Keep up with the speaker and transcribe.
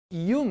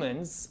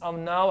Humans are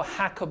now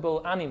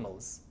hackable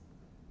animals.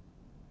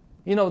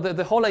 You know,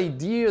 the whole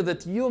idea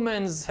that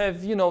humans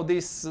have, you know,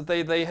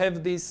 they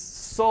have this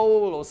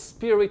soul or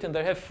spirit and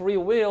they have free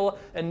will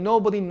and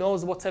nobody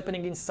knows what's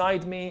happening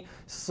inside me.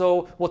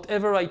 So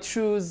whatever I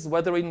choose,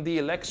 whether in the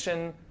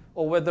election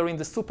or whether in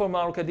the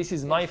supermarket, this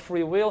is my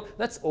free will,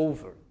 that's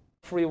over.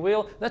 Free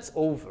will, that's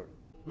over.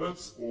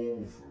 That's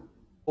over.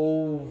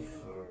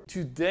 Over.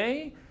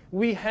 Today,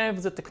 we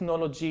have the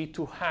technology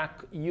to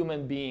hack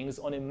human beings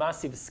on a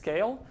massive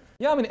scale.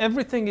 Yeah, I mean,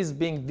 everything is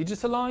being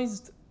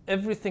digitalized.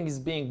 Everything is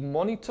being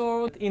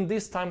monitored. In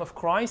this time of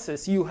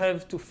crisis, you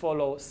have to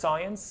follow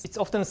science. It's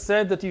often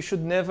said that you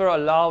should never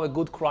allow a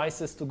good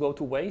crisis to go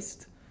to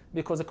waste,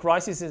 because a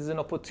crisis is an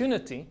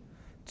opportunity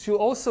to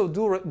also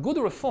do good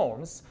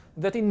reforms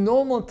that in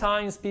normal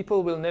times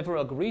people will never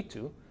agree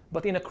to.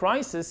 But in a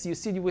crisis, you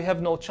see, we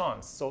have no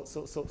chance.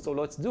 So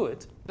let's do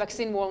it.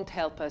 Vaccine won't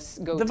help us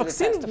go the to the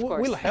test, of course. The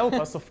vaccine will help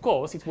us, of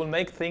course. It will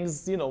make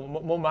things, you know,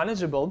 more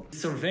manageable.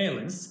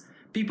 Surveillance,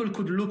 people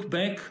could look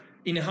back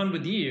in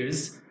 100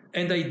 years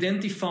and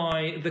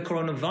identify the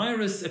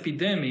coronavirus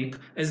epidemic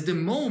as the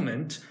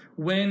moment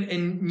when a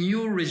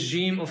new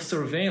regime of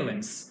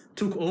surveillance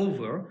took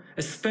over,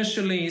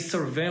 especially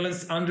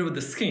surveillance under the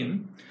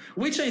skin,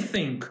 which I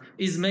think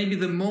is maybe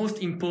the most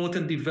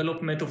important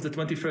development of the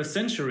 21st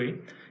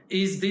century,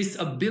 is this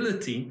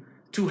ability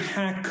to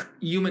hack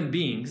human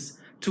beings,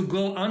 to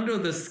go under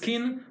the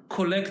skin,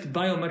 collect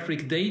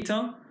biometric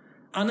data,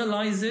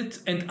 analyze it,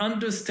 and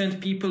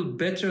understand people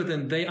better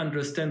than they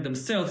understand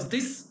themselves.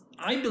 This,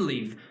 I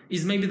believe,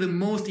 is maybe the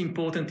most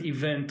important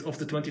event of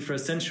the 21st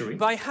century.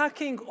 By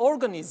hacking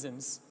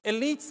organisms,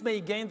 elites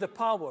may gain the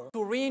power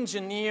to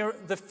re-engineer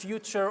the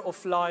future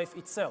of life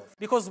itself.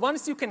 Because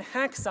once you can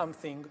hack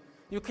something,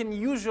 you can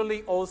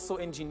usually also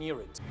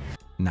engineer it.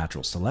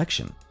 Natural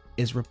selection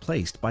is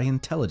replaced by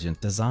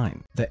intelligent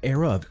design. The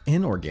era of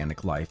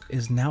inorganic life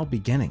is now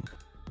beginning.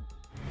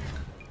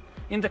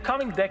 In the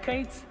coming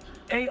decades,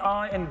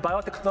 AI and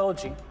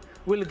biotechnology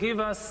will give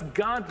us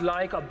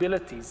godlike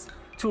abilities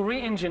to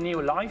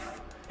re-engineer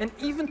life and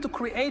even to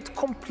create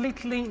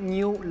completely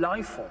new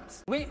life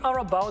forms. We are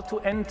about to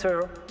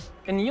enter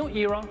a new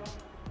era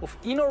of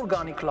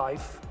inorganic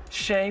life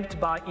shaped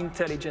by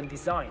intelligent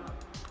design.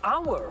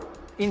 Our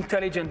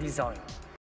intelligent design